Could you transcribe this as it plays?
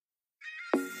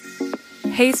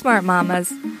Hey, Smart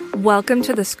Mamas. Welcome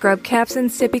to the Scrub Caps and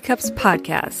Sippy Cups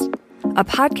podcast, a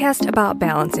podcast about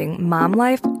balancing mom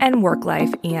life and work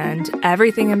life and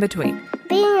everything in between.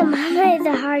 Being a mama is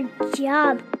a hard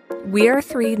job. We are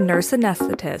three nurse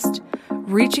anesthetists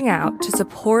reaching out to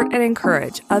support and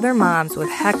encourage other moms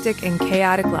with hectic and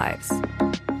chaotic lives.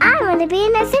 I want to be a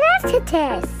nurse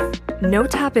anesthetist. No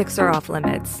topics are off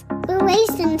limits.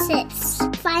 Relationships,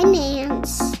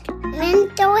 finance,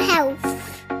 mental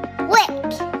health, work.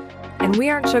 And we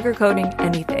aren't sugarcoating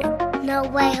anything. No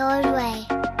way, no way.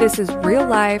 This is real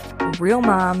life, real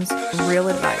moms, real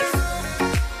advice.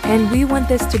 And we want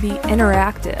this to be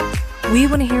interactive. We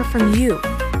want to hear from you,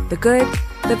 the good,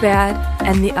 the bad,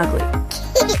 and the ugly.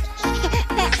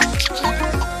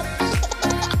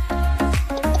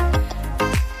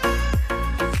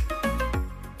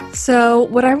 So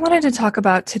what I wanted to talk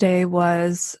about today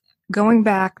was going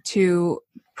back to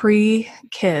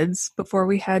pre-kids, before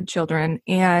we had children,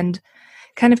 and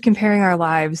kind of comparing our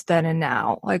lives then and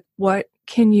now. Like, what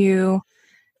can you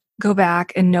go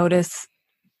back and notice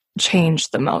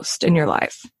changed the most in your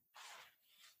life?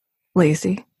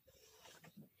 Lacey?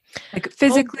 Like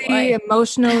physically,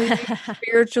 emotionally,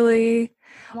 spiritually?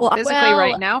 Well, physically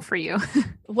right now for you.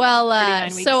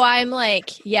 So I'm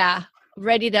like,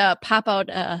 ready to pop out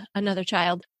another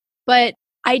child. But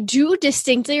I do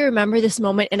distinctly remember this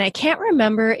moment, and I can't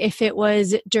remember if it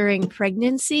was during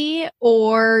pregnancy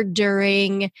or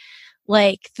during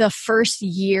like the first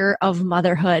year of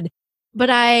motherhood. But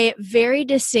I very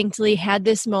distinctly had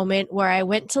this moment where I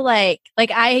went to like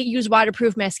I use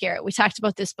waterproof mascara. We talked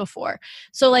about this before.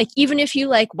 So like even if you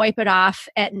like wipe it off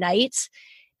at night,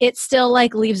 it still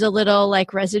like leaves a little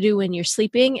like residue when you're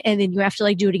sleeping, and then you have to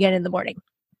like do it again in the morning.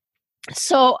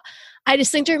 So I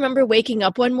distinctly remember waking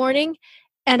up one morning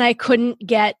and I couldn't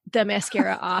get the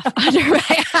mascara off under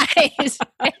my eyes.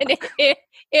 And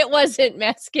it wasn't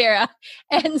mascara.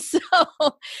 And so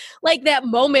like that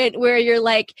moment where you're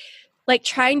like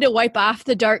trying to wipe off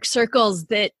the dark circles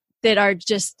that are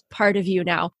just part of you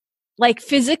now. Like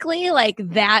physically, like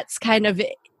that's kind of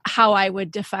how I would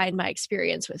define my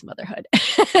experience with motherhood.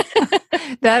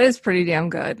 That is pretty damn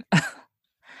good.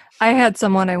 I had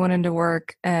someone, I went into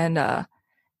work and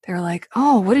they were like,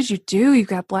 "Oh, what did you do? You've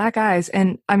got black eyes."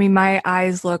 And I mean, my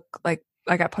eyes look like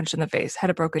I got punched in the face, had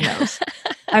a broken nose.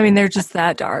 I mean, they're just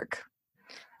that dark.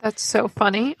 That's so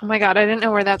funny. Oh my God. I didn't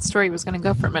know where that story was going to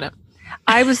go for a minute.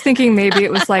 I was thinking maybe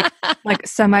it was like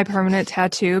semi-permanent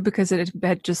tattoo because it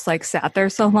had just like sat there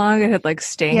so long. It had like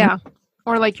stained. Yeah.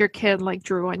 Or like your kid like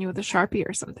drew on you with a Sharpie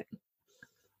or something.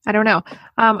 I don't know.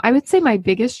 I would say my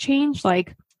biggest change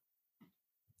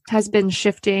has been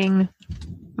shifting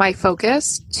my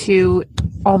focus to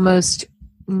almost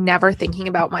never thinking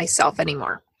about myself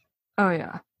anymore. Oh,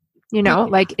 yeah. You know,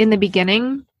 like in the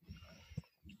beginning,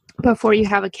 before you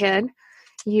have a kid,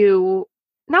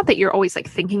 not that you're always like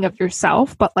thinking of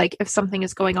yourself, but like if something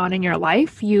is going on in your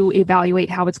life, you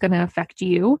evaluate how it's going to affect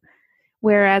you.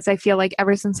 Whereas I feel like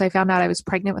ever since I found out I was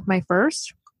pregnant with my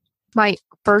first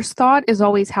thought is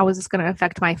always, how is this going to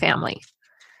affect my family?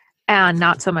 And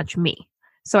not so much me.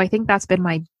 So I think that's been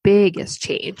my biggest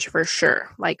change for sure.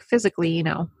 Like physically, you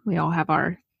know, we all have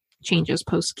our changes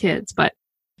post kids, but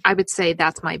I would say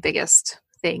that's my biggest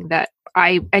thing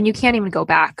and you can't even go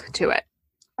back to it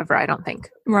ever, I don't think.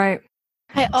 Right.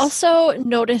 I also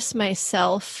notice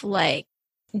myself like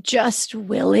just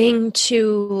willing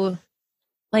to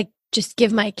like just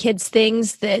give my kids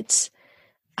things that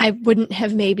I wouldn't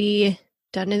have maybe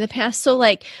done in the past. So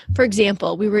like, for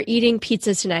example, we were eating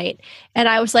pizza tonight and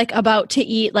I was like about to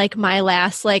eat like my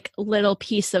last like little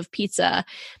piece of pizza.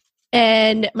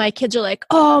 And my kids are like,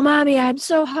 "Oh, mommy, I'm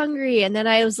so hungry." And then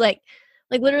I was like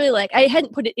literally like, I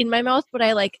hadn't put it in my mouth, but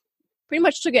I like pretty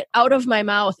much took it out of my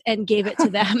mouth and gave it to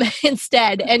them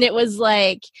instead. And it was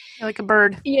like, you're like a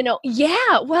bird, you know,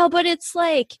 yeah, well, but it's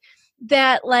like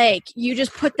that, like you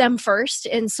just put them first.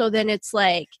 And so then it's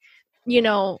like, you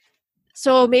know,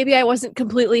 so maybe I wasn't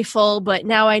completely full, but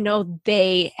now I know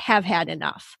they have had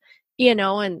enough, you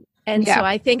know, and yeah. So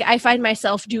I think I find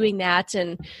myself doing that.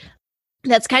 And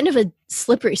that's kind of a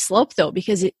slippery slope though,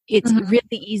 because it's really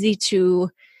easy to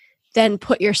then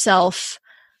put yourself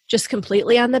just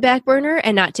completely on the back burner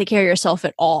and not take care of yourself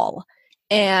at all.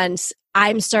 And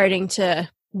I'm starting to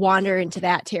wander into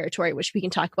that territory, which we can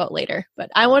talk about later. But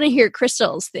I want to hear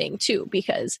Crystal's thing too,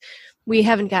 because we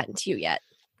haven't gotten to you yet.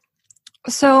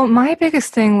 So my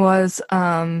biggest thing was,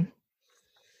 I've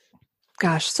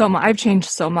changed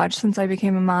so much since I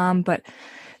became a mom, but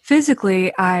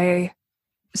physically I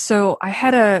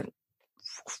had a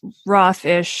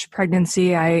rough-ish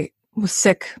pregnancy. I was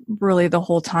sick really the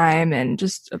whole time and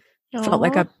just felt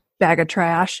like a bag of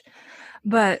trash.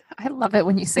 But I love it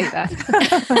when you say that.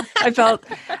 I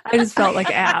just felt like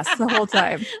ass the whole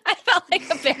time. I felt like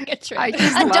a bag of trash. I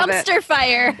just A love it. dumpster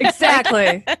fire.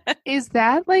 Exactly. Is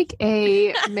that like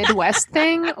a Midwest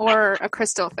thing or a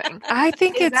Crystal thing? I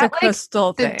think Is it's a that, like,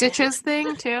 Crystal The thing. ditches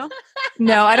thing too?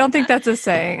 No, I don't think that's a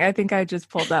saying. I think I just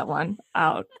pulled that one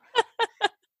out.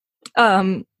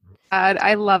 God,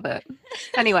 I love it.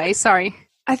 Anyway, sorry.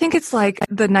 I think it's like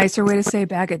the nicer way to say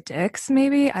bag of dicks,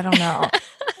 maybe. I don't know.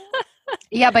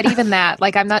 Yeah, but even that,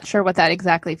 like, I'm not sure what that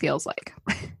exactly feels like.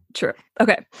 True.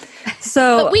 Okay.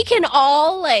 So But we can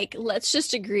all, like, let's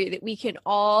just agree that we can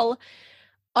all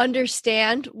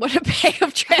understand what a bag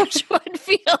of trash would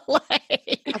feel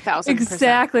like. 1,000%.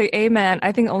 exactly. Amen.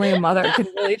 I think only a mother can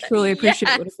really truly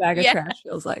appreciate what a bag of Yes. trash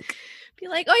feels like. Be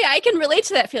like, oh yeah, I can relate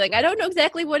to that feeling. I don't know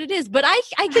exactly what it is, but I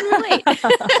can relate.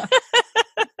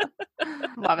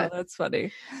 Love Oh, it. that's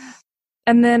funny.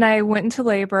 And then I went into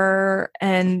labor,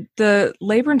 and the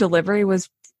labor and delivery was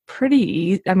pretty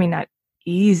easy. I mean, not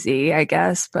easy, I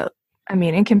guess, but I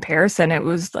mean, in comparison, it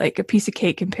was like a piece of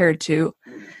cake compared to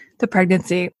the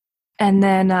pregnancy. And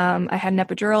then I had an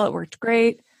epidural. It worked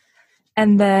great.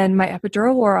 And then my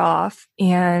epidural wore off,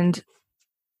 and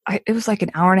it was like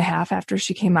an hour and a half after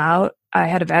she came out. I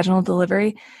had a vaginal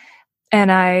delivery, and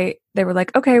they were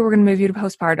like, okay, we're going to move you to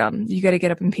postpartum. You got to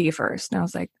get up and pee first. And I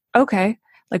was like, okay,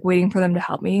 like waiting for them to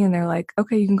help me. And they're like,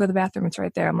 okay, you can go to the bathroom. It's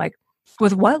right there. I'm like,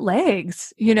 with what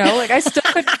legs? You know, like I still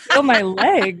couldn't feel my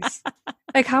legs.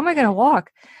 Like, how am I going to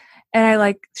walk?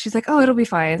 And she's like, oh, it'll be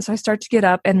fine. So I start to get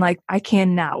up, and like, I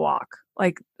cannot walk.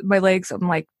 Like my legs, I'm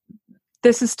like,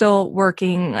 this is still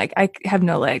working. Like I have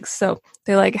no legs. So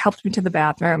they like helped me to the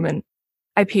bathroom, and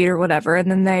I peed or whatever. And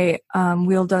then they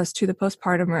wheeled us to the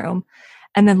postpartum room.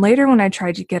 And then later when I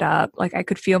tried to get up, like I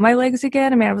could feel my legs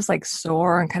again. I mean, I was like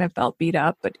sore and kind of felt beat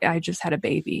up, but I just had a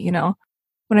baby, you know.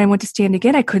 When I went to stand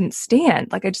again, I couldn't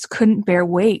stand. Like I just couldn't bear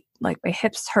weight. Like my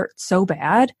hips hurt so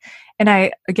bad. And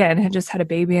I, again, had just had a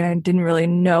baby, and I didn't really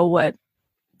know what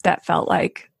that felt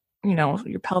like, you know,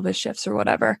 your pelvis shifts or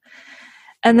whatever.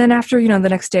 And then after, you know, the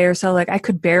next day or so, like I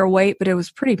could bear weight, but it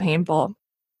was pretty painful.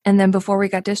 And then before we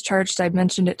got discharged, I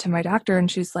mentioned it to my doctor,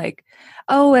 and she's like,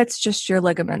 oh, it's just your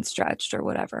ligament stretched or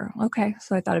whatever. Okay.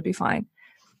 So I thought it'd be fine.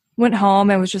 Went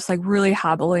home and was just like really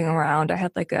hobbling around. I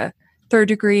had like a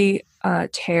 3rd-degree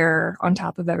tear on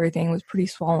top of everything. It was pretty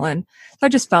swollen. So I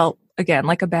just felt, again,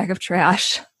 like a bag of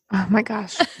trash. Oh my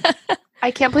gosh. I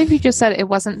can't believe you just said it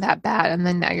wasn't that bad, and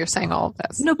then now you're saying all of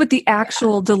this. No, but the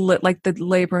actual, the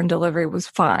labor and delivery was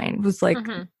fine. It was like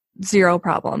zero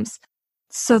problems.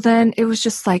 So then it was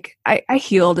just like, I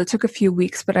healed. It took a few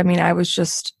weeks, but I mean, I was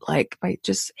just like, my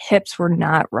just hips were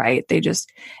not right.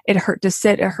 It hurt to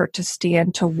sit, it hurt to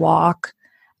stand, to walk.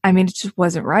 I mean, it just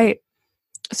wasn't right.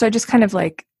 So I just kind of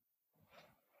like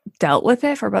dealt with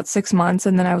it for about 6 months.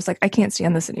 And then I was like, I can't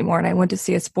stand this anymore. And I went to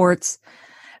see a sports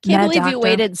Can't believe doctor. you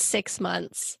waited 6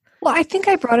 months. Well, I think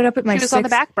I brought it up at my She was on the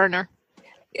back burner.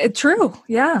 True.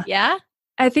 Yeah. Yeah?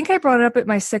 I think I brought it up at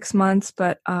my 6 months,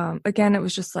 but again, it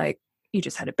was just like, you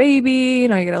just had a baby, you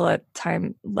know, you got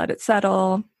to let it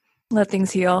settle, let things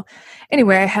heal.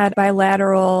 Anyway, I had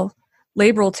bilateral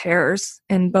labral tears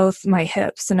in both my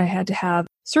hips, and I had to have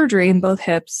surgery in both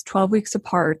hips 12 weeks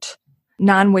apart,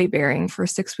 non-weight bearing for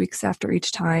 6 weeks after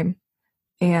each time.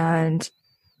 And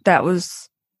that was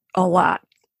a lot.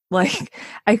 Like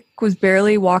I was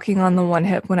barely walking on the one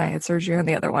hip when I had surgery on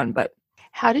the other one, but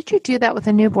How did you do that with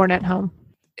a newborn at home?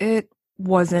 it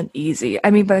wasn't easy.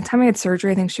 I mean, by the time I had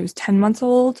surgery, I think she was 10 months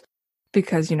old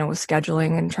because, you know, with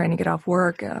scheduling and trying to get off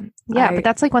work. But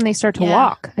that's like when they start to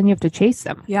walk and you have to chase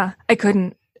them. Yeah, I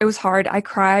couldn't. It was hard. I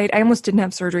cried. I almost didn't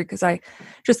have surgery because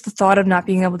just the thought of not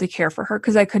being able to care for her,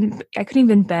 because I couldn't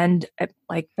even bend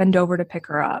over to pick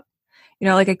her up. You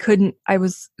know, like I couldn't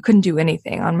do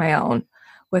anything on my own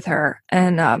with her.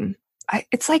 And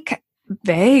it's like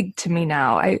vague to me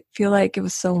now. I feel like it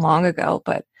was so long ago,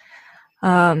 but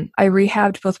I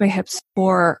rehabbed both my hips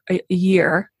for a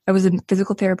year. I was in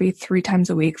physical therapy 3 times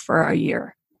a week for a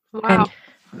year. Wow.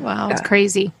 Wow. That's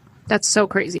crazy. That's so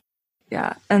crazy.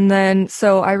 Yeah. And then,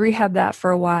 so I rehabbed that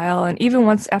for a while. And even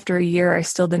once after a year, I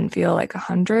still didn't feel like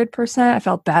 100%. I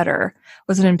felt better.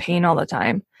 Wasn't in pain all the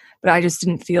time, but I just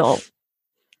didn't feel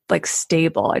like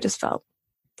stable. I just felt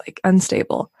like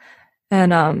unstable.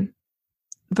 And,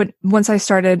 but once I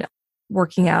started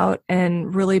working out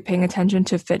and really paying attention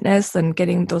to fitness and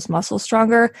getting those muscles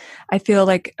stronger, I feel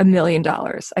like $1 million.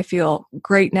 I feel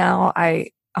great now. I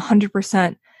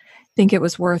 100% think it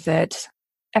was worth it.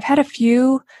 I've had a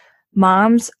few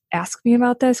moms ask me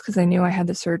about this because I knew I had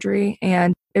the surgery,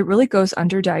 and it really goes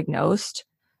underdiagnosed.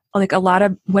 like a lot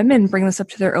of women bring this up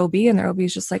to their OB and their OB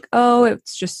is just like, oh,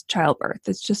 it's just childbirth.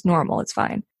 It's just normal. It's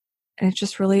fine. And it's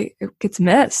just really, it gets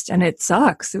missed and it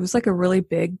sucks. It was like a really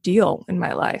big deal in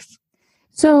my life.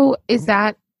 So is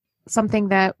that something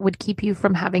that would keep you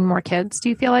from having more kids, do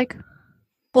you feel like?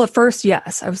 Well, at first,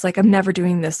 yes. I was like, I'm never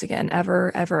doing this again,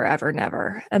 ever, ever, ever,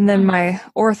 never. And then my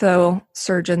ortho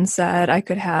surgeon said I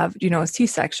could have, a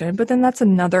C-section, but then that's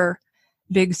another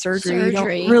big surgery. You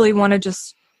don't really want to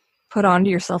just put onto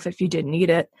yourself if you didn't need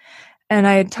it. And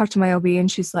I had talked to my OB and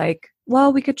she's like,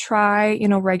 well, we could try,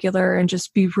 regular and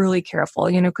just be really careful,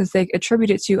 because they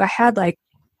attribute it to, I had like,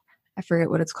 I forget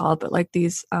what it's called, but like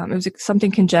these, it was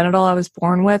something congenital I was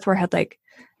born with where I had like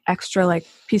extra like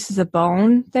pieces of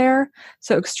bone there.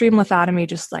 So extreme lithotomy,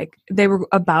 just like they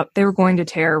were going to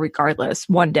tear regardless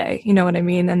one day, you know what I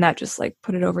mean? And that just like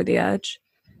put it over the edge.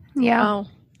 Yeah. Oh.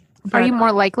 Are you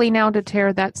more likely now to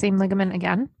tear that same ligament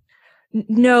again?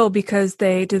 No, because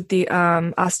they did the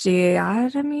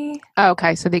osteotomy. Oh,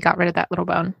 okay. So they got rid of that little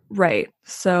bone. Right.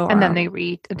 So and then they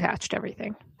reattached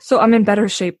everything. So I'm in better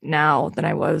shape now than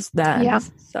I was then. Yeah.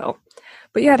 So,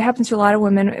 but yeah, it happens to a lot of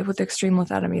women with extreme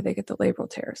lithotomy. They get the labral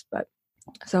tears, but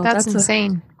so that's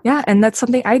insane. Yeah. And that's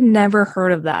something I'd never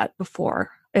heard of that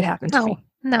before it happened to me.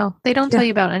 No, they don't tell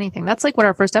you about anything. That's like what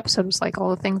our first episode was like,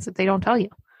 all the things that they don't tell you.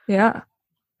 Yeah.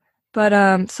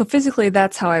 But so physically,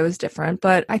 that's how I was different.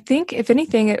 But I think, if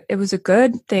anything, it was a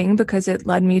good thing because it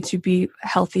led me to be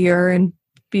healthier and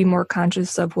be more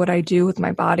conscious of what I do with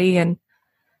my body. And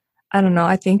I don't know,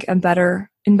 I think I'm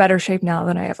in better shape now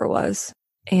than I ever was.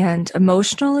 And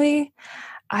emotionally,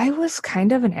 I was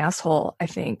kind of an asshole, I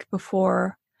think,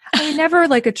 before. I mean, never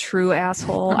like a true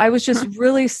asshole. I was just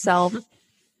really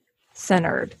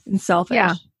self-centered and selfish.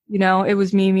 Yeah. It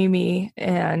was me.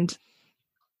 And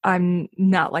I'm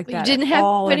not like that. You didn't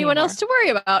have anyone else to worry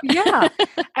about. Yeah.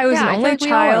 I was an only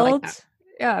child.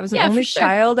 I was an only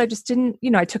child. I just didn't,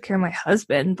 I took care of my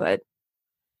husband, but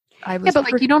I was. Yeah,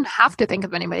 but you don't have to think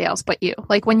of anybody else but you.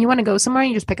 Like when you want to go somewhere,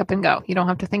 you just pick up and go. You don't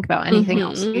have to think about anything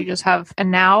else. You just have,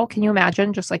 and now can you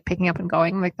imagine just like picking up and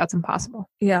going? Like that's impossible.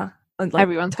 Yeah. Like,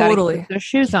 everyone's got to put their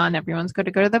shoes on. Everyone's got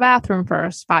to go to the bathroom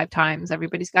first 5 times.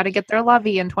 Everybody's got to get their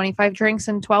lovey and 25 drinks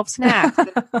and 12 snacks.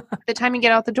 The time you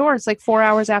get out the door, it's like 4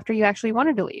 hours after you actually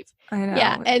wanted to leave. I know.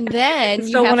 Yeah, and then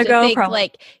you have to think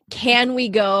like, can we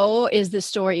go? Is the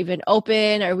store even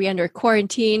open? Are we under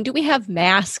quarantine? Do we have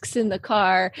masks in the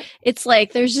car? It's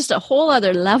like there's just a whole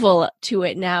other level to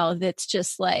it now that's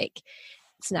just like,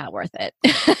 it's not worth it.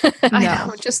 I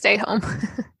know. Just stay home.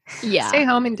 Yeah. Stay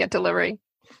home and get delivery.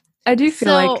 I do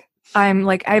feel like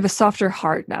I have a softer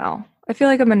heart now. I feel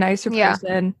like I'm a nicer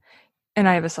person and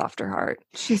I have a softer heart.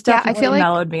 She's definitely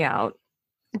mellowed me out.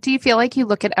 Do you feel like you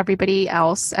look at everybody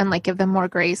else and like give them more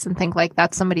grace and think like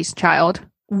that's somebody's child?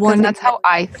 That's how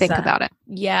I think about it.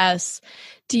 Yes.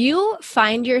 Do you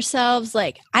find yourselves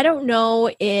like, I don't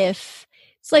know if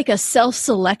it's like a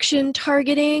self-selection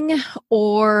targeting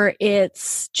or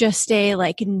it's just a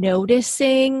like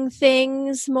noticing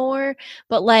things more,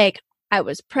 but like I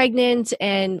was pregnant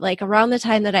and like around the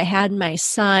time that I had my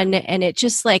son and it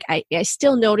just like, I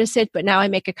still notice it, but now I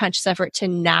make a conscious effort to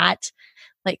not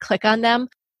like click on them.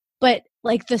 But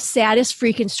like the saddest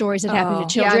freaking stories that happen to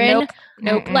children,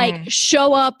 like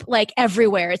show up like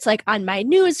everywhere. It's like on my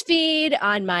news feed,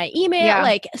 on my email,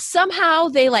 like somehow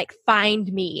they like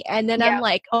find me. And then I'm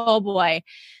like, oh boy.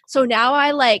 So now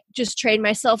I like just train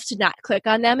myself to not click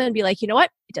on them and be like, you know what?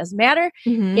 It doesn't matter.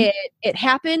 It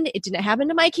happened. It didn't happen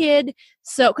to my kid.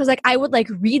 So, cause like I would like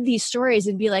read these stories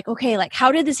and be like, okay, like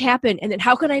how did this happen? And then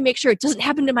how can I make sure it doesn't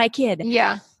happen to my kid?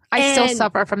 Yeah. I still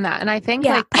suffer from that. And I think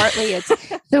like partly it's,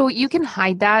 so you can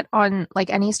hide that on like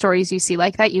any stories you see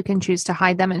like that. You can choose to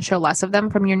hide them and show less of them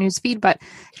from your news feed. But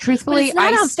truthfully, it's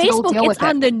not I on still Facebook. deal with it's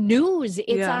on the news.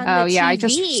 It's on the TV. I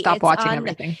just stopped watching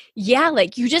everything.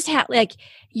 Like you just have like,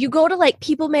 you go to like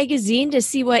People magazine to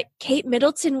see what Kate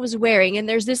Middleton was wearing. And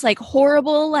there's this like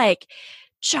horrible, like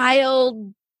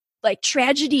child, like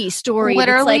tragedy story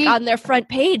that's like on their front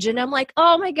page. And I'm like,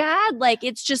 oh my God, like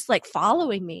it's just like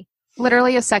following me.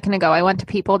 Literally a second ago, I went to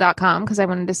people.com because I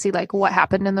wanted to see like what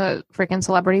happened in the freaking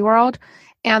celebrity world.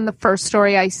 And the first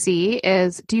story I see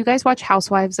is, do you guys watch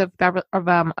Housewives of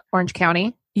Orange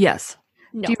County? Yes.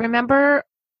 No. Do you remember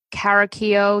Kara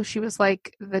Keogh? She was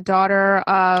like the daughter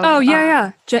of... Oh,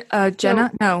 yeah.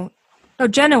 Jenna? No,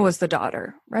 Jenna was the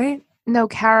daughter, right? No,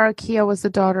 Kara Keogh was the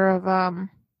daughter of...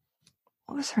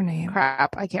 what was her name?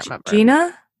 Crap, I can't remember.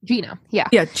 Gina, yeah.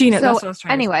 Yeah, Gina, so, that's what I was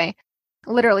trying to say.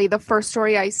 Literally, the first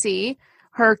story I see,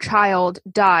 her child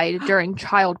died during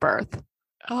childbirth.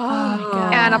 Oh, my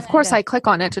God. And of course, I click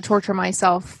on it to torture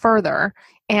myself further.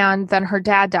 And then her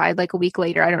dad died like a week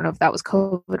later. I don't know if that was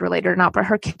COVID related or not, but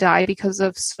her kid died because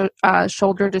of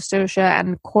shoulder dystocia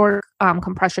and core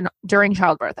compression during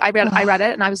childbirth. I read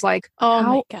it and I was like,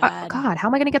 oh my God. How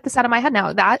am I going to get this out of my head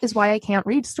now? That is why I can't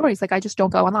read stories. Like I just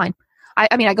don't go online.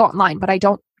 I mean, I go online, but I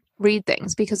don't read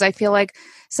things because I feel like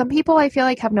some people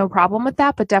have no problem with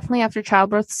that, but definitely after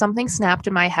childbirth, something snapped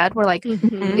in my head where like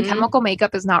the chemical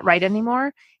makeup is not right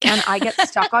anymore. And I get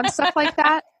stuck on stuff like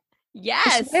that. Yes.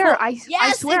 I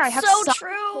swear I have so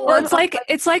true. Well,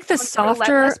 it's like the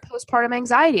softer postpartum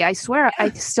anxiety. I swear I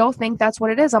still think that's what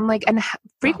it is. I'm like, and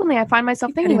frequently I find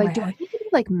myself thinking like, do I need to be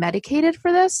like medicated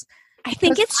for this? I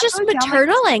think it's just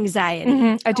maternal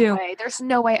anxiety. I do. There's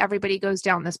no way everybody goes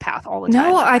down this path all the time.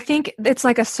 No, I think it's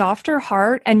like a softer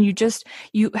heart, and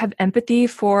you have empathy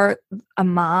for a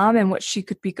mom and what she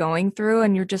could be going through,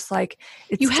 and you're just like,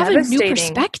 it's you have a new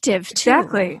perspective too.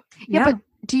 Exactly. Yeah, but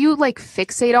do you like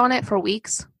fixate on it for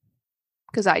weeks?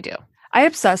 Because I do. I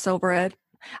obsess over it.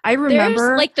 I remember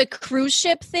there's like the cruise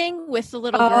ship thing with the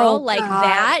little girl, like God.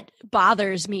 That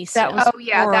bothers me. That was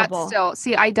horrible. That's still.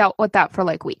 See, I dealt with that for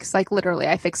like weeks. Like literally,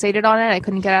 I fixated on it. I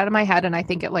couldn't get it out of my head, and I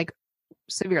think it like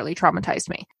severely traumatized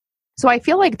me. So I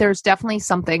feel like there's definitely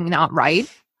something not right,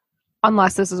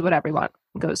 unless this is what everyone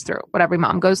goes through, what every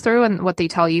mom goes through, and what they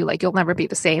tell you, like you'll never be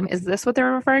the same. Is this what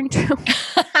they're referring to?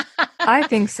 I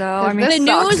think so. I mean, the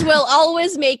news will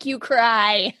always make you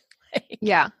cry.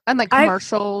 Yeah, and like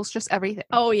commercials, just everything.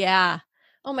 Oh yeah.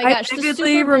 Oh my gosh, the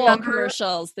Super Bowl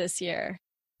commercials this year.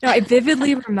 No, I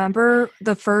vividly remember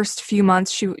the first few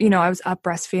months I was up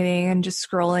breastfeeding and just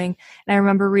scrolling, and I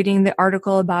remember reading the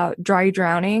article about dry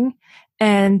drowning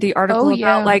and the article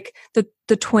about like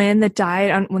the twin that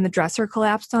died when the dresser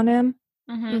collapsed on him.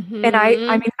 Mm-hmm. And I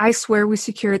mean, I swear we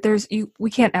secured. We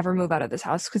can't ever move out of this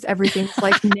house because everything's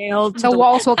like nailed. The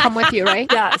walls will come with you, right?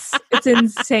 Yes, it's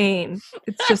insane.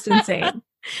 It's just insane.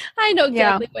 I know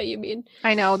exactly what you mean.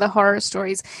 I know the horror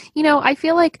stories. I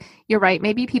feel like you're right.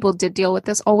 Maybe people did deal with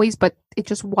this always, but it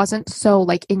just wasn't so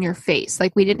like in your face.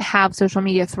 Like we didn't have social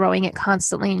media throwing it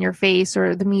constantly in your face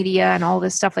or the media and all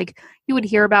this stuff. Like you would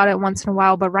hear about it once in a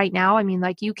while, but right now, I mean,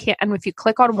 like you can't. And if you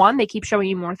click on one, they keep showing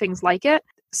you more things like it.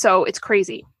 So it's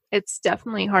crazy. It's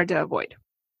definitely hard to avoid.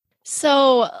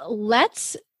 So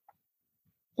let's,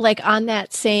 like, on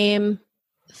that same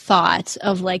thought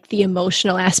of like the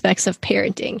emotional aspects of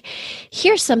parenting,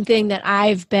 here's something that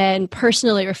I've been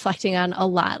personally reflecting on a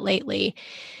lot lately,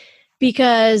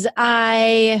 because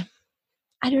I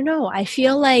don't know, I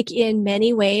feel like in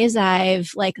many ways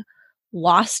I've like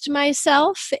lost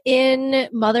myself in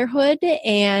motherhood,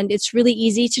 and it's really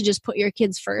easy to just put your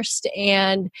kids first.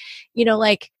 And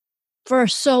like for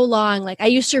so long, like I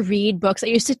used to read books. I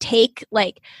used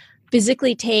to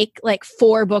physically take like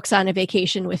 4 books on a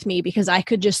vacation with me, because I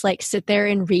could just like sit there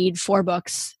and read 4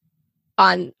 books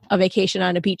on a vacation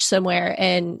on a beach somewhere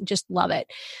and just love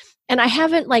it. And I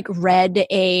haven't like read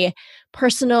a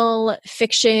personal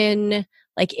fiction,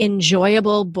 like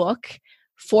enjoyable book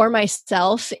for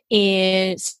myself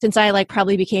since I like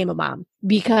probably became a mom,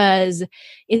 because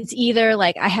it's either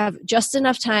like I have just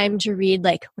enough time to read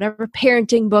like whatever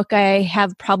parenting book I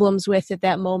have problems with at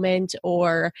that moment,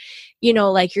 or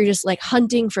like you're just like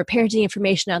hunting for parenting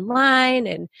information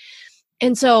online,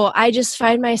 and so I just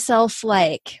find myself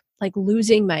like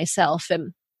losing myself.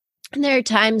 And there are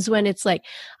times when it's like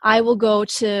I will go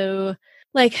to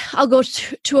I'll go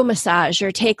to a massage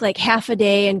or take like half a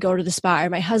day and go to the spa. Or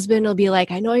my husband will be like,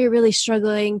 I know you're really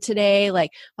struggling today.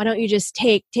 Like, why don't you just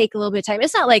take a little bit of time?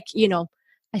 It's not like,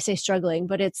 I say struggling,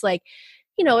 but it's like,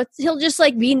 he'll just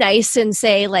like be nice and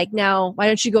say like, now, why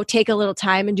don't you go take a little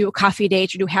time and do a coffee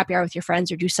date or do happy hour with your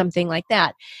friends or do something like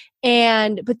that.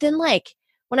 But then like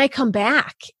when I come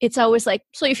back, it's always like,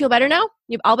 so you feel better now?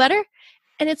 You all better?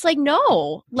 And it's like,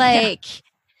 no, Like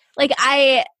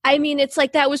I mean, it's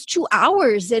like that was 2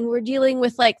 hours and we're dealing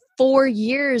with like 4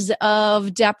 years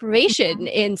of deprivation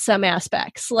in some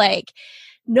aspects. Like,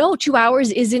 no, 2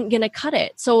 hours isn't going to cut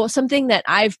it. So something that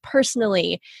I've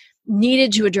personally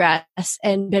needed to address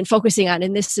and been focusing on,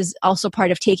 and this is also part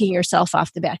of taking yourself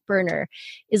off the back burner,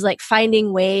 is like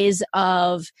finding ways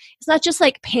of, it's not just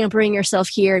like pampering yourself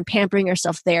here and pampering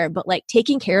yourself there, but like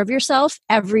taking care of yourself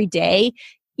every day,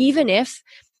 even if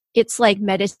it's like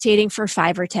meditating for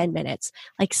 5 or 10 minutes,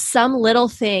 like some little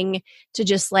thing to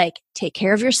just like take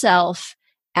care of yourself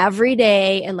every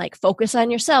day and like focus on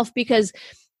yourself, because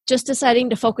just deciding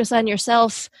to focus on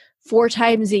yourself 4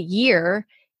 times a year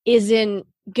isn't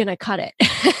going to cut it.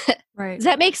 Right. Does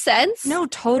that make sense? No,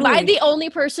 totally. Am I the only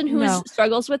person who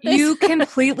struggles with this? You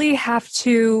completely have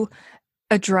to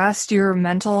address your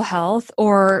mental health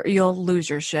or you'll lose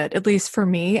your shit. At least for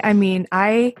me. I mean,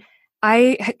 I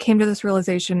came to this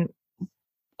realization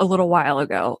a little while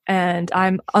ago, and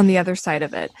I'm on the other side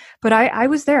of it. But I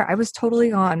was there. I was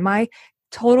totally on. My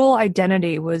total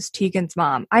identity was Tegan's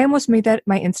mom. I almost made that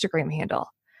my Instagram handle.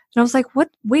 And I was like, what?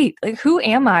 Wait, like, who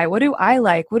am I? What do I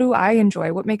like? What do I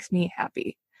enjoy? What makes me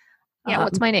happy? Yeah,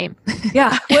 what's my name?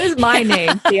 Yeah, what is my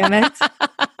name? Damn it.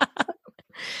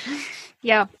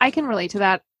 Yeah, I can relate to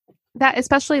that. That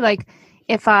especially like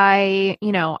if I,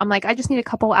 I'm like, I just need a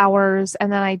couple hours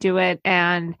and then I do it.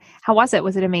 And how was it?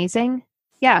 Was it amazing?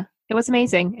 Yeah, it was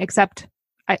amazing. Except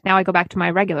now I go back to my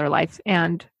regular life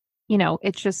and,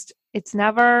 it's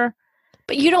never.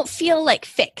 But you don't feel like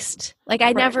fixed. Like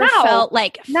I never felt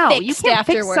like fixed you can't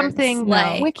afterwards. Fix something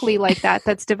quickly like that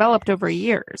that's developed over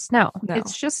years. No,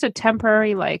 it's just a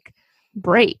temporary like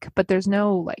break, but there's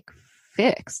no like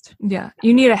fixed. Yeah,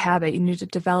 you need a habit. You need to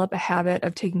develop a habit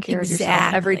of taking care of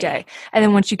yourself every day. And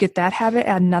then once you get that habit,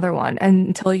 add another one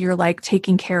until you're like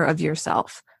taking care of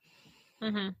yourself.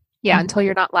 Mm-hmm. Yeah, until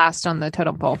you're not last on the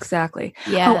totem pole. Exactly.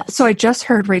 Yeah. So I just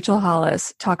heard Rachel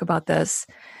Hollis talk about this.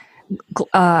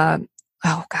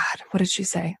 Oh God, what did she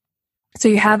say? So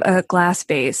you have a glass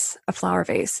vase, a flower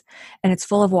vase, and it's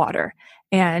full of water,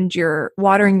 and you're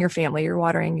watering your family. You're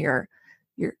watering you're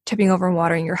tipping over and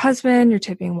watering your husband.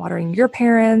 You're watering your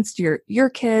parents, your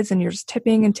kids, and you're just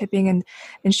tipping and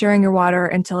sharing your water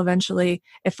until eventually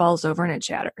it falls over and it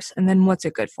shatters. And then what's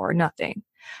it good for? Nothing.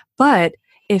 But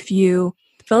if you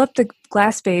fill up the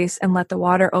glass vase and let the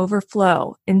water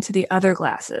overflow into the other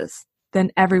glasses, then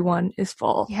everyone is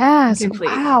full. Yes.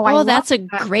 Wow. Oh, that's a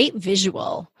great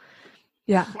visual.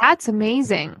 Yeah. That's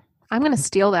amazing. I'm going to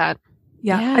steal that.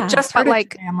 Yeah. I just heard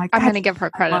like, I'm going to give her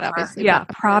credit, obviously. Yeah.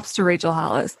 Props to Rachel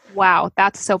Hollis. Wow.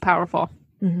 That's so powerful.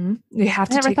 Mm-hmm. You have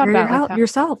to take care of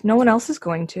yourself. No one else is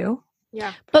going to.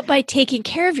 Yeah. But by taking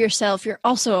care of yourself, you're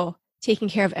also taking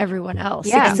care of everyone else.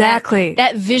 Yeah, exactly.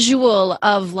 That visual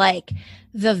of like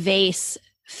the vase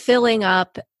filling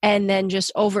up and then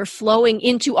just overflowing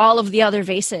into all of the other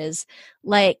vases,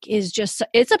 like is just,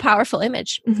 it's a powerful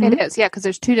image. Mm-hmm. It is. Yeah. Cause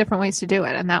there's two different ways to do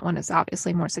it. And that one is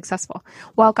obviously more successful.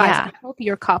 Well, guys, I hope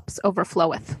your cups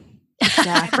overfloweth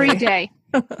every day.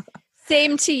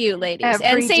 Same to you, ladies.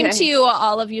 And same to you,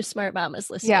 all of you smart mamas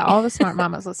listening. Yeah. All the smart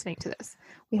mamas listening to this.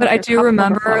 But I do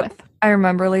remember,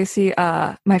 Lacey,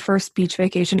 my first beach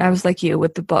vacation, I was like you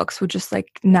with the books, would just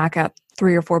like knock out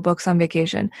 3 or 4 books on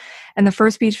vacation. And the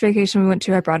first beach vacation we went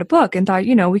to, I brought a book and thought,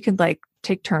 we could like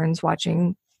take turns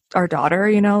watching our daughter,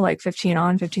 like 15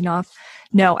 on, 15 off.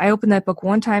 No, I opened that book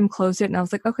one time, closed it, and I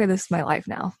was like, okay, this is my life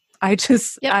now. You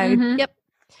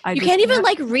can't even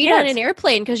like read on an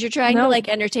airplane because you're trying to like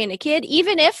entertain a kid,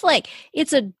 even if like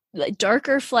it's a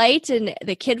darker flight and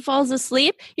the kid falls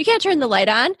asleep, you can't turn the light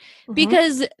on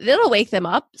because it'll wake them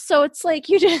up. So it's like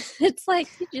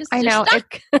I know.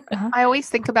 I always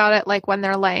think about it like when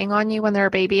they're laying on you when they're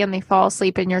a baby and they fall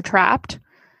asleep and you're trapped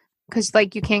because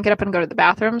like you can't get up and go to the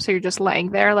bathroom, so you're just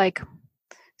laying there like,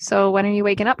 so when are you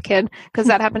waking up, kid? Because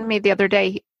that happened to me the other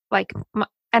day. Like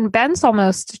and Ben's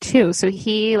almost 2, so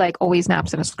he like always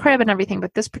naps in his crib and everything.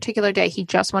 But this particular day, he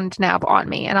just wanted to nap on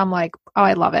me, and I'm like, oh,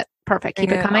 I love it. Perfect.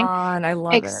 Keep it coming. I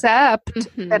love Except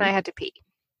then I had to pee.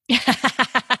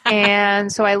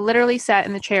 And so I literally sat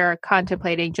in the chair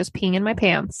contemplating just peeing in my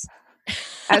pants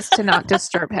as to not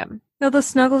disturb him. No, the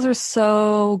snuggles are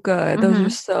so good. Those are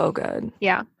so good.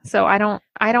 Yeah. So I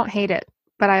don't hate it,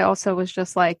 but I also was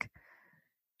just like,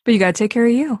 but you got to take care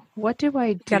of you. What do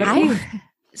I do?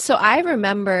 So I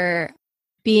remember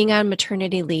being on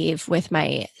maternity leave with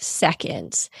my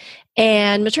second,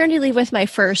 and maternity leave with my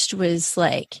first was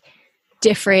like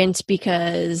different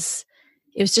because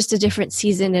it was just a different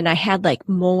season and I had like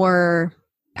more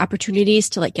opportunities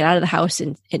to like get out of the house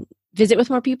and visit with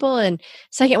more people. And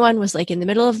second one was like in the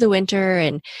middle of the winter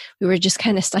and we were just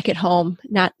kind of stuck at home,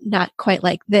 not quite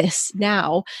like this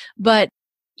now, but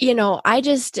I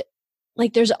just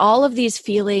like, there's all of these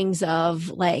feelings of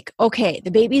like, okay,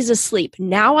 the baby's asleep.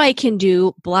 Now I can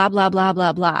do blah, blah, blah,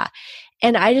 blah, blah.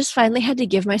 And I just finally had to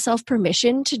give myself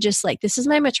permission to just like, this is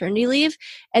my maternity leave.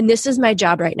 And this is my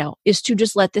job right now, is to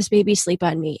just let this baby sleep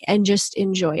on me and just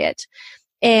enjoy it.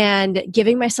 And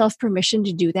giving myself permission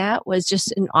to do that was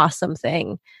just an awesome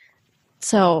thing.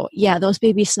 So yeah, those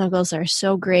baby snuggles are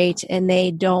so great and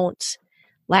they don't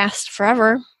last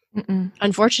forever,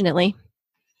 unfortunately.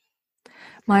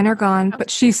 Mine are gone,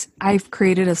 but I've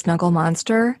created a snuggle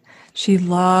monster. She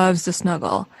loves to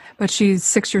snuggle, but she's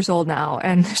 6 years old now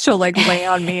and she'll like lay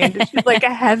on me and she's like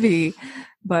a heavy,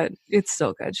 but it's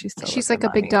so good. She's like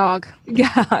a big dog.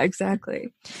 Yeah,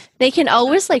 exactly. They can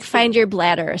always like find your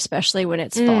bladder, especially when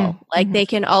it's full. Like they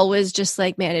can always just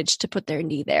like manage to put their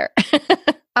knee there.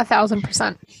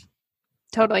 1,000%.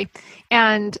 Totally.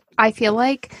 And I feel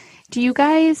like, do you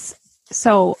guys,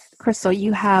 so Crystal,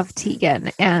 you have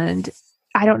Tegan, and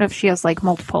I don't know if she has like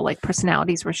multiple like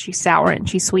personalities where she's sour and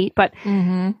she's sweet, but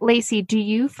Lacey, do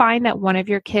you find that one of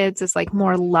your kids is like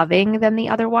more loving than the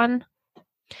other one?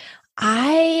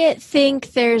 I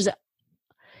think there's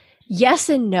yes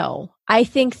and no. I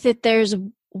think that there's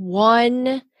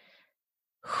one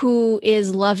who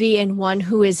is lovey and one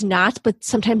who is not, but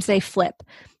sometimes they flip.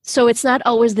 So it's not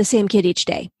always the same kid each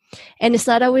day. And it's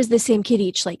not always the same kid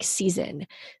each like season.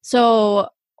 So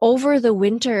over the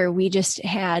winter, we just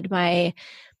had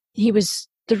he was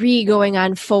 3 going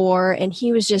on 4, and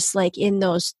he was just like in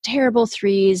those terrible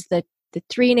threes, the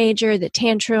three-nager, the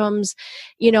tantrums,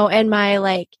 and my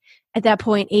like, at that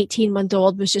point,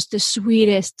 18-month-old was just the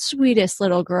sweetest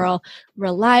little girl,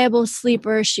 reliable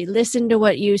sleeper. She listened to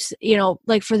what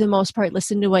like for the most part,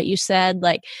 listened to what you said,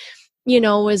 like,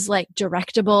 was like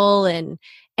directable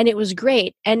and it was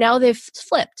great. And now they've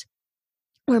flipped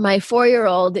where my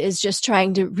 4-year-old is just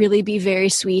trying to really be very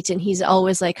sweet. And he's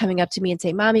always like coming up to me and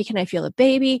saying, Mommy, can I feel a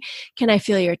baby? Can I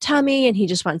feel your tummy? And he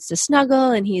just wants to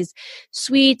snuggle, and he's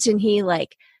sweet, and he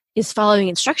like is following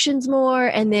instructions more.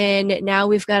 And then now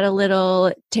we've got a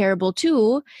little terrible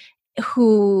 2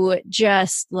 who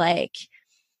just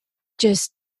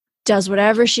does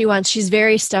whatever she wants. She's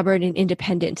very stubborn and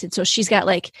independent. And so she's got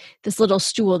like this little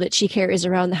stool that she carries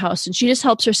around the house, and she just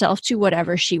helps herself to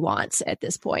whatever she wants at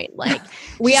this point. Like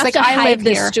we have to hide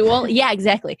the stool. Yeah,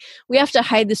 exactly. We have to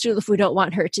hide the stool if we don't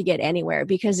want her to get anywhere,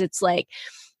 because it's like,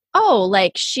 I'm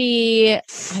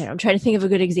trying to think of a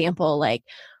good example. Like,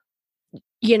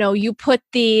 you put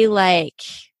the like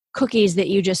cookies that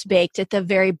you just baked at the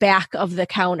very back of the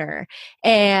counter,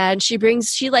 and she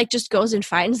just goes and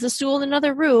finds the stool in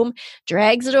another room,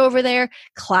 drags it over there,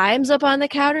 climbs up on the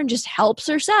counter, and just helps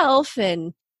herself.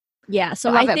 And yeah,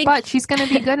 so I think, but she's going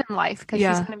to be good in life because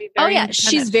she's going to be very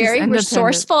she's very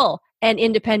resourceful and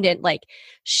independent. Like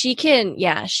she can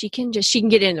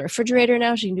get in the refrigerator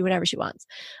now. She can do whatever she wants.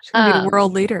 She can be the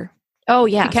world leader. Oh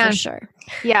yeah, for sure.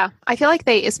 Yeah. I feel like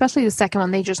especially the second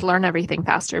one, they just learn everything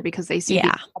faster because they see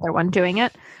the other one doing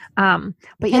it. But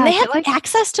yeah, and they have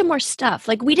access to more stuff.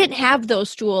 Like we didn't have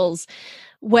those stools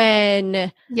when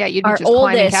our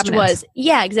oldest was,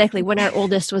 exactly. When our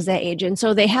oldest was that age. And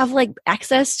so they have like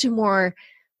access to more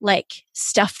like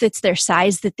stuff that's their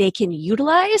size that they can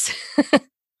utilize.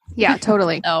 Yeah,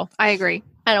 totally. Oh, I agree.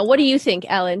 I don't know. What do you think,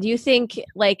 Ellen? Do you think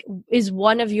like, is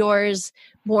one of yours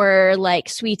more like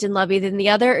sweet and lovey than the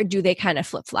other, or do they kind of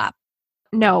flip flop?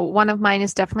 No, one of mine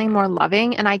is definitely more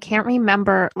loving. And I can't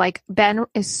remember, like Ben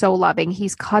is so loving.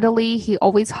 He's cuddly. He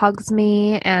always hugs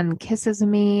me and kisses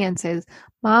me and says,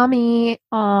 Mommy,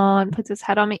 and puts his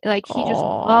head on me. Like he just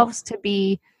loves to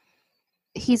be,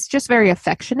 he's just very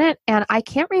affectionate. And I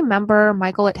can't remember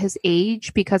Michael at his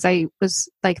age because I was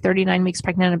like 39 weeks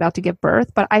pregnant and about to give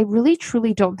birth, but I really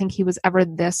truly don't think he was ever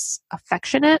this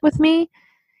affectionate with me.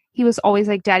 He was always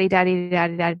like daddy, daddy,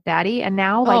 daddy, daddy, daddy. And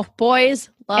now like boys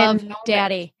love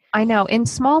daddy. I know. In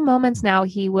small moments now,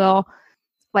 he will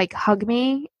like hug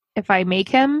me if I make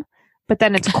him, but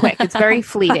then it's quick. It's very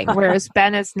fleeting. Whereas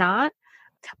Ben is not.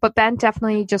 But Ben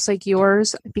definitely, just like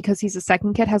yours, because he's a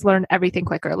second kid, has learned everything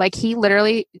quicker. Like he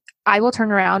literally, I will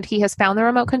turn around. He has found the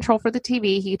remote control for the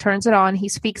TV. He turns it on. He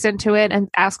speaks into it and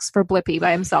asks for Blippi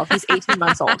by himself. He's 18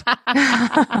 months old.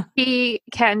 He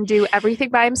can do everything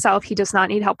by himself. He does not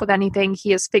need help with anything. He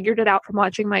has figured it out from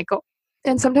watching Michael.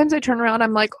 And sometimes I turn around,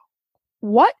 I'm like,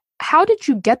 what? How did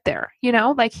you get there?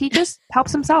 Like he just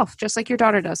helps himself, just like your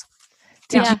daughter does.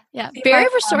 Yeah. Very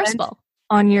resourceful.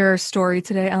 On your story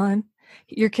today, Ellen,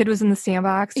 your kid was in the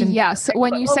sandbox. And yes.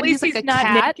 When you said he's like a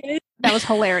cat, naked. That was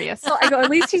hilarious. So I go, at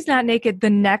least he's not naked. The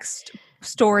next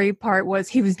story part was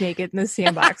he was naked in the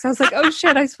sandbox. I was like, oh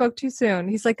shit, I spoke too soon.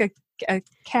 He's like a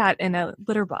cat in a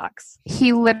litter box.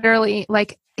 He literally,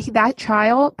 that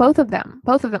child, both of them,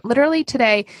 literally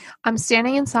today, I'm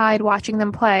standing inside watching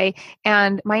them play,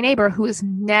 and my neighbor, who is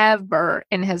never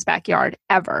in his backyard,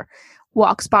 ever,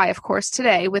 walks by, of course,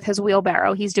 today with his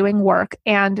wheelbarrow. He's doing work,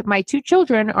 and my 2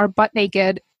 children are butt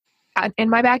naked in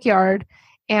my backyard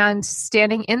and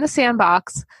standing in the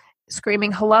sandbox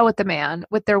screaming hello at the man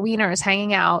with their wieners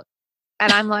hanging out.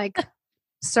 And I'm like,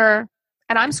 sir,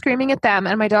 and I'm screaming at them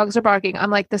and my dogs are barking. I'm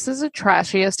like, this is the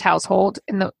trashiest household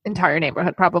in the entire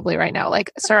neighborhood probably right now.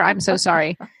 Like, sir, I'm so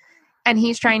sorry. And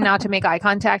he's trying not to make eye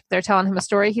contact. They're telling him a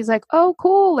story. He's like, oh,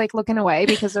 cool. Like looking away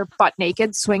because they're butt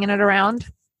naked, swinging it around.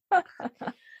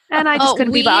 And I just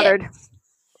couldn't be bothered.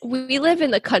 We live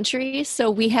in the country, so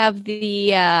we have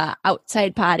the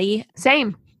outside potty.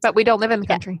 Same, but we don't live in the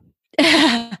country.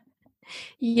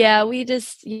 Yeah, we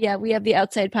have the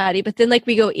outside potty, but then like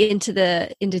we go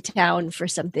into town for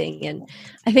something. And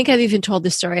I think I've even told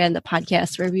this story on the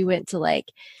podcast where we went to like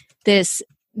this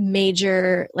we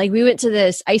went to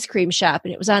this ice cream shop,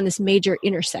 and it was on this major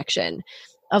intersection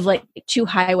of like two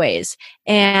highways.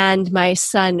 And my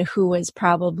son, who was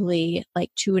probably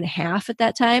like 2.5 at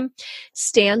that time,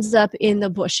 stands up in the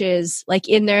bushes, like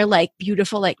in their like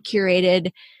beautiful, like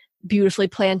curated, beautifully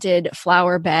planted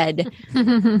flower bed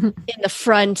in the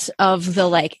front of the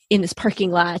like in this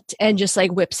parking lot, and just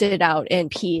like whips it out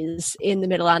and pees in the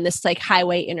middle on this like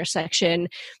highway intersection,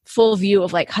 full view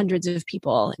of like hundreds of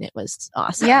people. And it was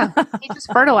awesome. Yeah. He just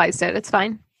fertilized it. It's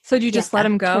fine. So did you just let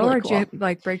him go, totally or cool. did you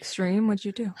like break stream? What'd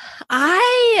you do?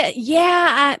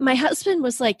 My husband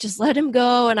was like, just let him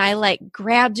go. And I like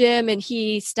grabbed him and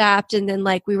he stopped. And then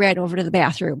like we ran over to the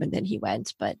bathroom and then he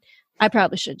went, but I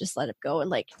probably should just let it go and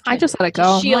like, I just let it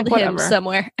go. Shield like, him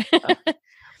somewhere.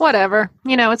 Whatever.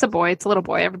 You know, it's a boy. It's a little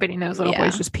boy. Everybody knows little Yeah.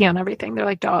 boys just pee on everything. They're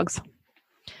like dogs.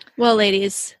 Well,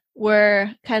 ladies,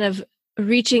 we're kind of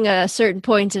reaching a certain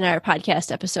point in our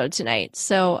podcast episode tonight.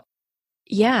 So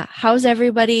yeah, how's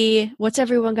everybody? What's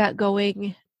everyone got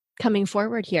going coming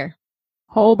forward here?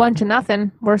 Whole bunch of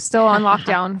nothing. We're still on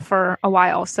lockdown for a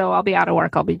while, so I'll be out of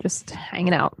work. I'll be just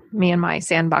hanging out. Me and my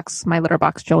my litter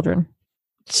box children.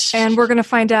 And we're going to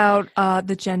find out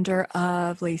the gender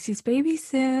of Lacey's baby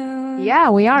soon. Yeah,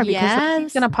 we are, because Yes.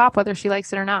 it's going to pop whether she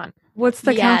likes it or not. What's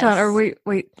the Yes. countdown? Or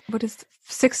wait, what is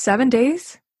 6-7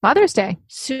 days? Mother's Day.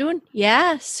 Soon.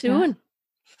 Yeah, soon.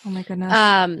 Oh my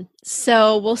goodness.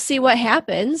 So we'll see what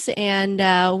happens, and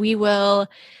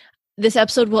this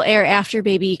episode will air after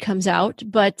baby comes out,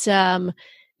 but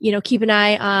keep an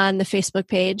eye on the Facebook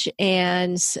page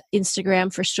and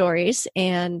Instagram for stories,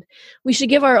 and we should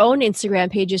give our own Instagram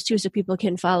pages too, so people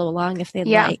can follow along if they'd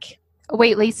like.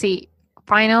 Wait, Lacey,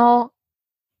 final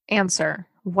answer.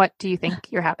 What do you think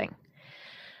you're having?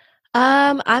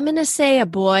 I'm going to say a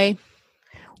boy.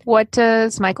 What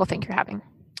does Michael think you're having?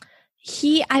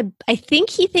 I think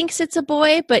he thinks it's a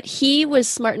boy, but he was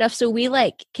smart enough. So we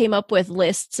like came up with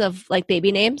lists of like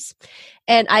baby names,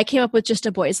 and I came up with just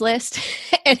a boys list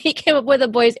and he came up with a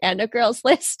boys and a girls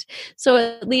list. So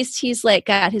at least he's like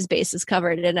got his bases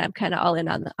covered, and I'm kind of all in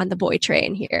on the boy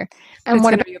train here. And It's what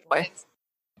gonna about be a boy?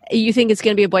 You think it's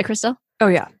going to be a boy, Crystal? Oh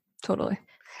yeah, totally.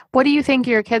 what do you think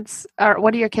your kids or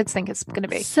what do your kids think it's going to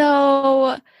be?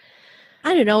 So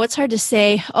I don't know. It's hard to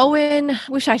say. Owen,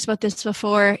 we've talked about this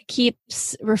before,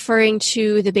 keeps referring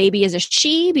to the baby as a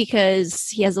she because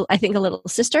he has, I think, a little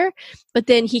sister. But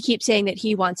then he keeps saying that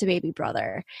he wants a baby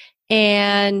brother.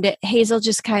 And Hazel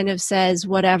just kind of says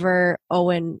whatever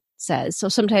Owen says. So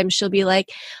sometimes she'll be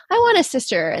like, I want a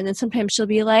sister. And then sometimes she'll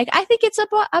be like, I think it's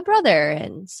a brother.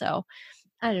 And so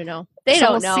I don't know. They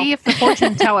don't know. We'll see if the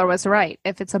fortune teller was right.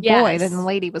 If it's a boy, Yes. then the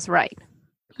lady was right.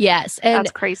 Yes. And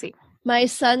That's crazy. my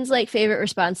son's like favorite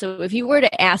response. So if you were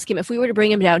to ask him, if we were to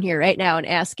bring him down here right now and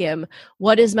ask him,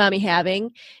 what is mommy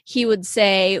having? He would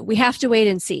say, we have to wait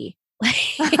and see.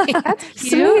 That's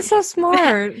he's so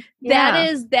smart.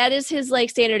 That is his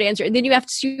like standard answer. And then you have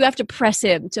to press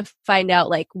him to find out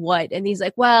like what. And he's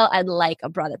like, well, I'd like a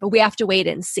brother, but we have to wait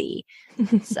and see.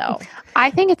 So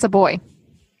I think it's a boy.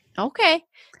 okay.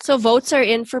 So votes are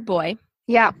in for boy.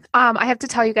 Yeah. I have to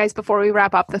tell you guys before we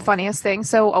wrap up the funniest thing.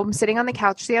 So I'm sitting on the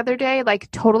couch the other day, like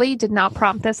totally did not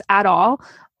prompt this at all.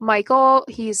 Michael,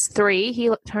 he's 3. He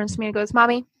turns to me and goes,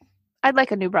 Mommy, I'd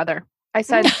like a new brother. I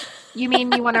said, you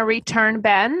mean you want to return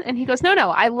Ben? And he goes, no,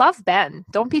 I love Ben.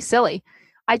 Don't be silly.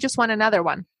 I just want another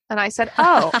one. And I said,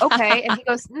 oh, okay. And he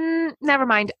goes, never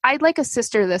mind. I'd like a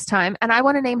sister this time. And I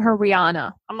want to name her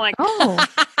Rihanna. I'm like, Oh,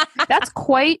 that's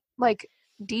quite like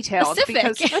detailed.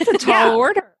 Specific. Because that's a tall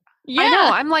order. Yeah. I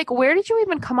know. I'm like, where did you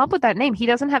even come up with that name? He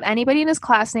doesn't have anybody in his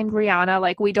class named Rihanna.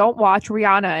 Like, we don't watch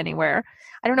Rihanna anywhere.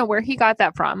 I don't know where he got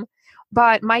that from.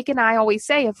 But Mike and I always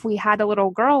say if we had a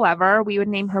little girl ever, we would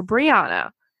name her Brianna.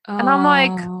 And I'm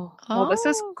like, well, this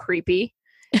is creepy.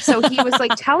 So he was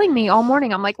like telling me all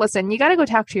morning, I'm like, listen, you got to go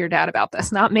talk to your dad about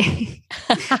this, not me.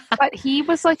 But he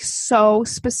was like so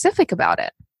specific about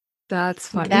it. That's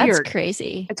funny. That's Weird.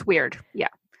 crazy. It's weird. Yeah.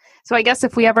 So I guess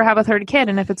if we ever have a third kid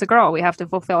and if it's a girl, we have to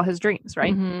fulfill his dreams,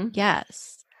 right? Mhm.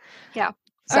 Yes. Yeah.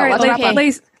 So All right, let's wrap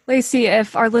up. Lacey,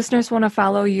 if our listeners want to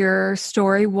follow your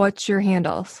story, what's your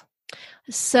handles?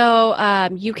 So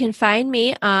you can find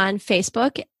me on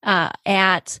Facebook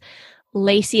at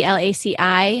Lacey,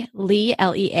 Laci, Lee,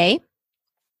 Lea.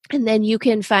 And then you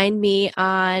can find me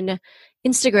on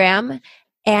Instagram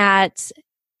at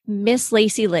Miss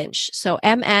Lacey Lynch. So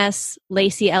MS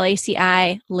Lacey,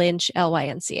 Laci, Lynch,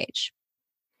 Lynch.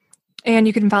 And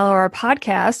you can follow our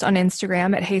podcast on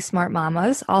Instagram at Hey Smart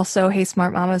Mamas, also Hey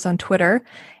Smart Mamas on Twitter.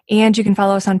 And you can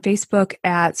follow us on Facebook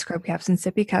at Scrub Caps and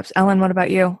Sippy Cups. Ellen, what about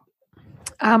you?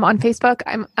 On Facebook,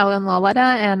 I'm Ellen Loletta,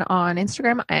 and on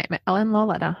Instagram, I'm Ellen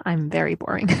Loletta. I'm very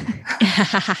boring.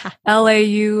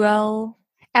 Laul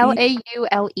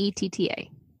Lauletta.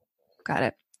 Got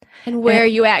it. And where are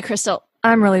you at, Crystal?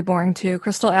 I'm really boring too.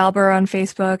 Crystal Alber on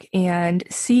Facebook and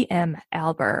CM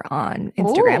Alber on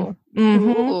Instagram.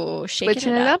 Ooh, shaking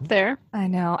Switching it up there. I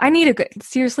know. I need a good,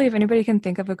 seriously, if anybody can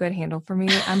think of a good handle for me,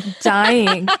 I'm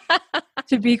dying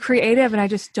to be creative, and I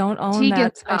just don't own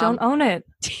Tegan's that. mom. I don't own it.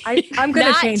 I'm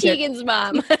going to change Tegan's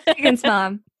mom. Tegan's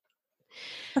mom.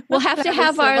 We'll have to That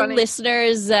have is so our funny.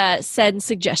 listeners send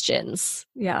suggestions.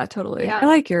 Yeah, totally. Yeah. I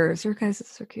like yours. Your guys is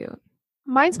so cute.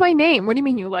 Mine's my name. What do you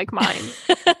mean you like mine?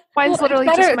 Mine's literally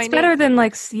it's better, just my it's name. better than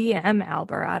like CM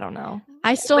Alber. I don't know.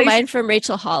 I stole Please. mine from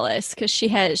Rachel Hollis because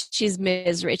she's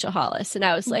Ms. Rachel Hollis, and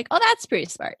I was like, oh, that's pretty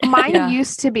smart. Mine Yeah.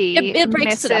 used to be It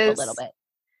breaks it up a Mrs. little bit.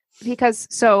 Because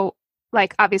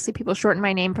like obviously people shorten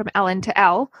my name from Ellen to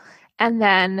L, and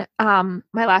then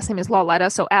my last name is Loletta,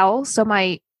 so L. So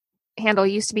my handle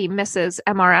used to be Mrs.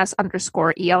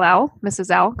 MRS_ELL,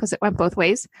 Mrs. L, because it went both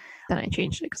ways. Then I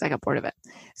changed it because I got bored of it.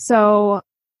 So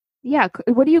yeah,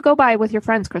 what do you go by with your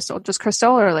friends, Crystal? Just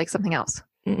Crystal or like something else?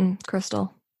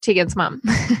 Crystal. Tegan's mom.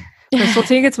 Crystal,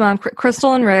 Tegan's mom.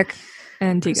 Crystal and Rick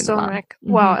and Tegan's Crystal mom. and Rick.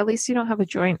 Mhm. Well, at least you don't have a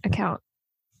joint account.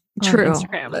 On True.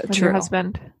 Instagram with True. your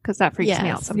husband, because that freaks me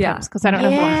Yes. out sometimes because I don't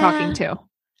know who I'm talking to.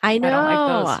 I know. don't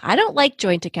like those. I don't like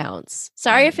joint accounts.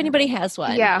 Sorry if anybody has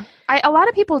one. Yeah, a lot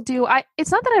of people do. It's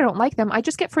not that I don't like them. I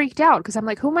just get freaked out because I'm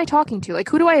like, who am I talking to? Like,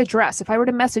 who do I address? If I were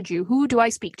to message you, who do I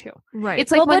speak to? Right.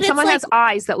 It's like Well, when but it's someone like- has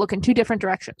eyes that look in two different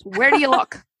directions. Where do you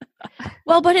look?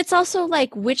 Well, but it's also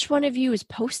like, which one of you is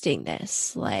posting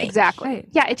this? Like, Exactly. Right.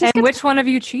 Yeah, it just And gets which one of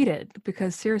you cheated?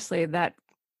 Because seriously, that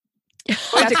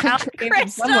That's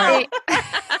Crystal.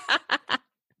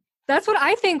 That's what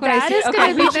I think when I that say is okay,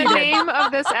 going to we be the cheated. name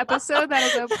of this episode. That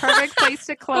is a perfect place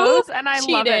to close, and I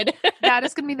love it. cheated. That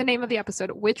is going to be the name of the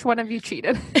episode. Which one of you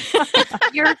cheated?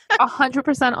 You're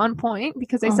 100% on point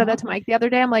because I said that to Mike the other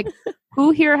day. I'm like,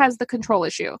 who here has the control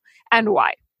issue and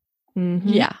why? Mhm.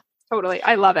 Yeah. Totally.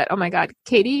 I love it. Oh my God.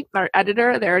 Katie, our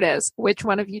editor, there it is. Which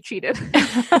one of you cheated?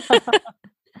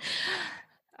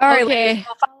 All right. Okay. Ladies,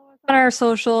 well, follow us on our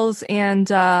socials and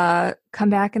come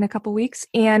back in a couple weeks.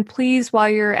 And please, while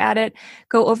you're at it,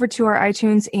 go over to our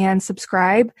iTunes and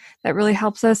subscribe. That really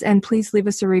helps us. And please leave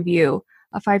us a review.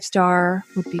 A 5-star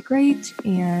would be great.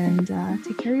 And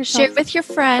take care of yourself. Share it with your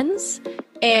friends.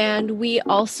 And we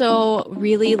also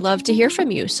really love to hear from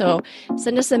you. So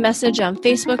send us a message on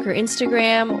Facebook or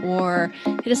Instagram, or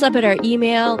hit us up at our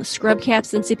email,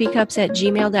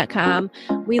 scrubcapsandsippycups@gmail.com.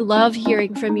 We love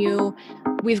hearing from you.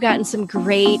 We've gotten some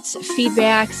great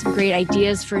feedback, some great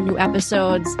ideas for new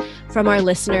episodes from our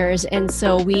listeners. And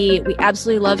so we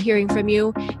absolutely love hearing from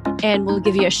you. And we'll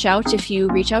give you a shout if you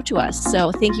reach out to us.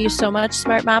 So thank you so much,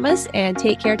 Smart Mamas, and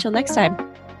take care till next time.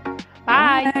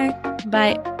 Bye. Bye.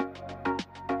 Bye.